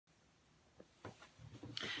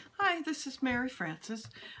Hi, this is Mary Frances.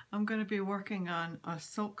 I'm going to be working on a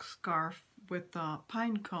silk scarf with a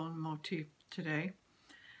pine cone motif today.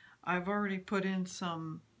 I've already put in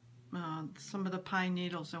some of the pine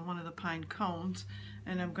needles in one of the pine cones,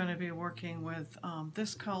 and I'm going to be working with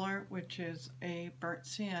this color, which is a burnt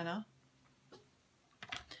sienna,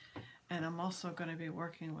 and I'm also going to be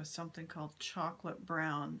working with something called chocolate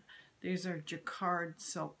brown. These are jacquard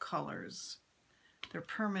silk colors. They're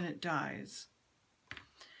permanent dyes.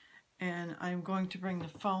 And I'm going to bring the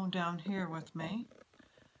phone down here with me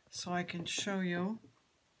so I can show you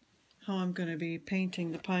how I'm going to be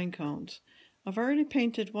painting the pine cones. I've already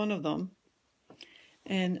painted one of them,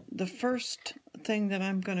 and the first thing that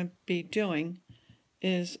I'm going to be doing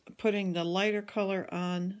is putting the lighter color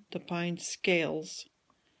on the pine scales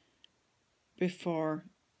before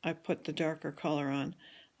I put the darker color on.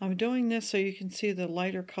 I'm doing this so you can see the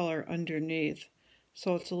lighter color underneath,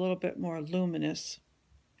 so it's a little bit more luminous.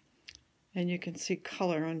 And you can see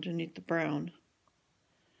color underneath the brown.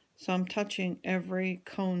 So I'm touching every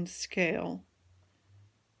cone scale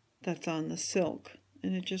that's on the silk,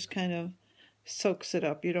 and it just kind of soaks it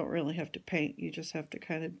up. You don't really have to paint, you just have to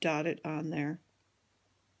kind of dot it on there.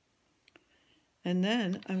 And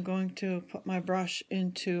then I'm going to put my brush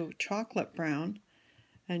into chocolate brown,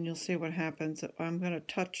 and you'll see what happens. I'm going to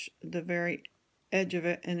touch the very edge of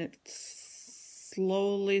it, and it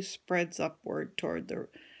slowly spreads upward toward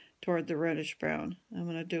the reddish brown. I'm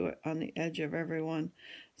going to do it on the edge of every one.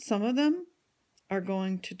 Some of them are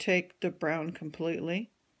going to take the brown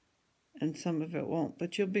completely, and some of it won't,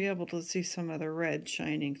 but you'll be able to see some of the red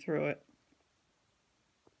shining through it.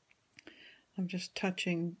 I'm just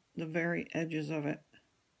touching the very edges of it,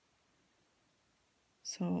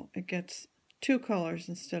 so it gets two colors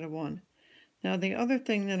instead of one. Now the other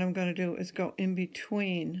thing that I'm going to do is go in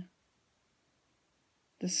between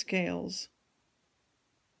the scales,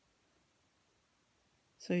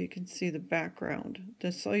 so you can see the background,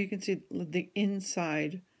 so you can see the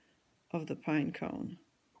inside of the pine cone.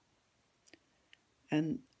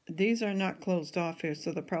 And these are not closed off here,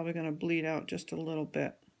 so they're probably going to bleed out just a little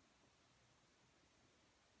bit.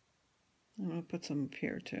 I'm going to put some up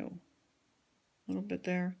here too. A little bit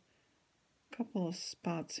there. A couple of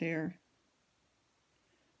spots here.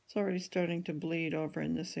 It's already starting to bleed over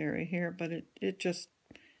in this area here, but it just,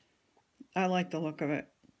 I like the look of it.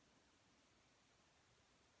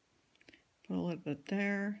 Put a little bit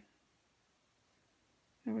there.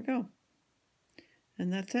 There we go.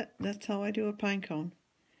 And that's it. That's how I do a pine cone.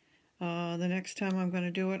 The next time I'm going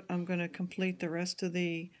to do it, I'm going to complete the rest of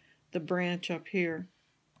the branch up here.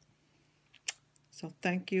 So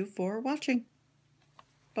thank you for watching.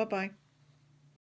 Bye-bye.